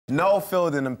Noel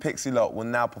Fielding and Pixie Lott will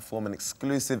now perform an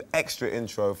exclusive extra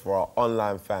intro for our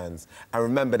online fans. And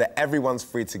remember that everyone's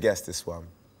free to guess this one.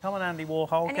 Come on, Andy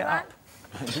Warhol, Anyone? get up.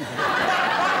 Andy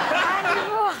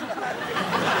Warhol.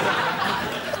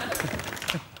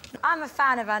 I'm a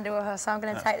fan of Andy Warhol, so I'm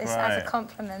going to take this as a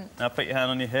compliment. Now put your hand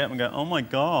on your hip and go, oh, my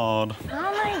God. Oh,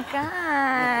 my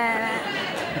God.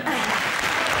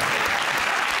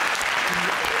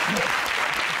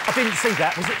 I didn't see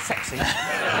that. Was it sexy?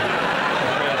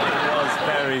 It was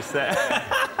very sexy.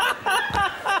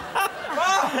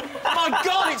 Oh, my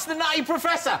God, it's the Nutty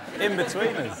Professor! In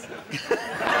between us.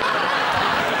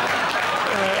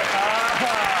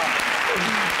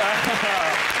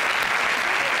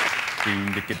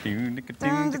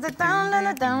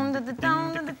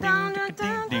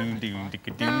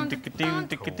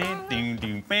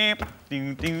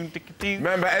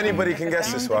 Remember, anybody can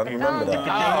guess this one. Remember that.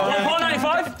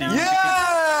 195?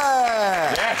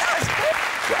 Yeah! Yes!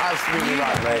 You're absolutely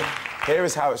right, mate. Here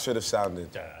is how it should have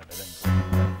sounded.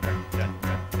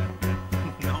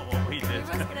 Not what we did.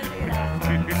 I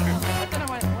don't know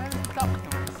where the duck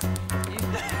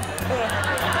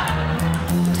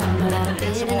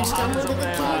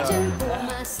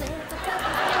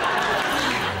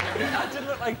That didn't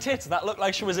look like tits. That looked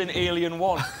like she was in Alien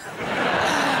 1.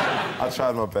 I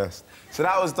tried my best. So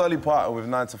that was Dolly Parton with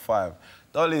 9 to 5.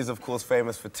 Dolly is, of course,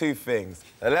 famous for two things,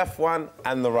 the left one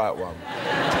and the right one.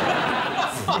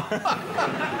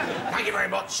 Thank you very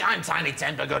much. I'm Tiny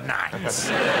Temper. Good night.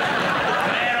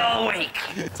 All week.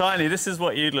 Tiny, this is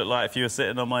what you'd look like if you were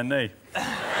sitting on my knee.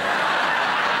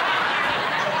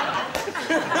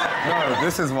 No,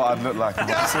 this is what I'd look like if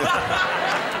I was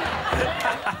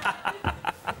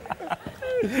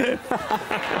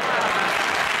sitting.